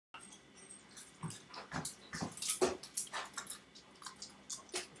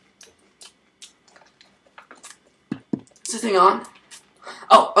Is this thing on?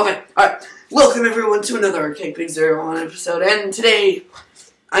 Oh, okay. Alright. Welcome everyone to another Cake Pig 01 episode, and today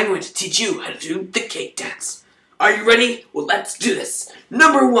I'm going to teach you how to do the cake dance. Are you ready? Well, let's do this.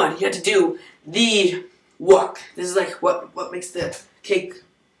 Number 1, you have to do the walk. This is like what makes the cake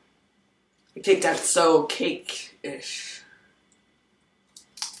dance so cake-ish.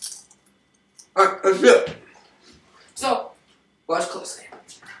 Alright, let's do it. So, watch closely.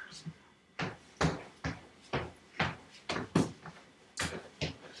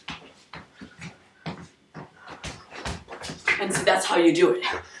 And see, that's how you do it.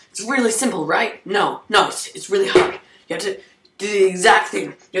 It's really simple, right? No, it's really hard. You have to do the exact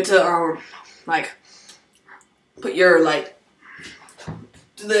thing. You have to, like, put your,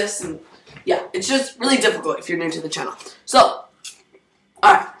 do this, and, yeah, it's just really difficult if you're new to the channel. So,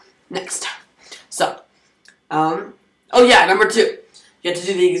 alright, next. So, oh yeah, number 2. You have to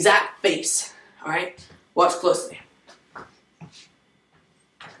do the exact face, alright? Watch closely.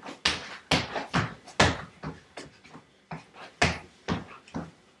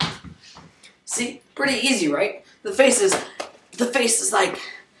 See, pretty easy, right? The face is like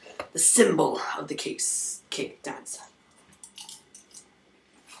the symbol of the cake dance.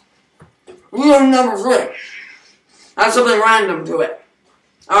 Rule number 3. Add something random to it.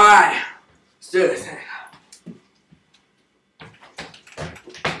 Alright, let's do this thing.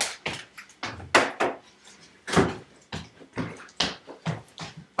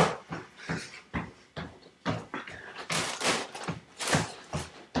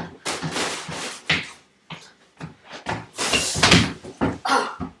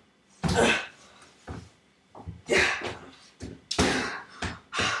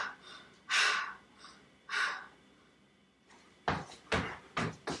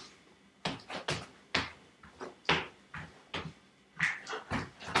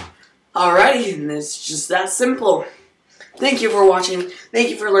 Alrighty, and it's just that simple. Thank you for watching. Thank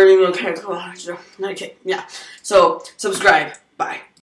you for learning. Okay, yeah. So, subscribe. Bye.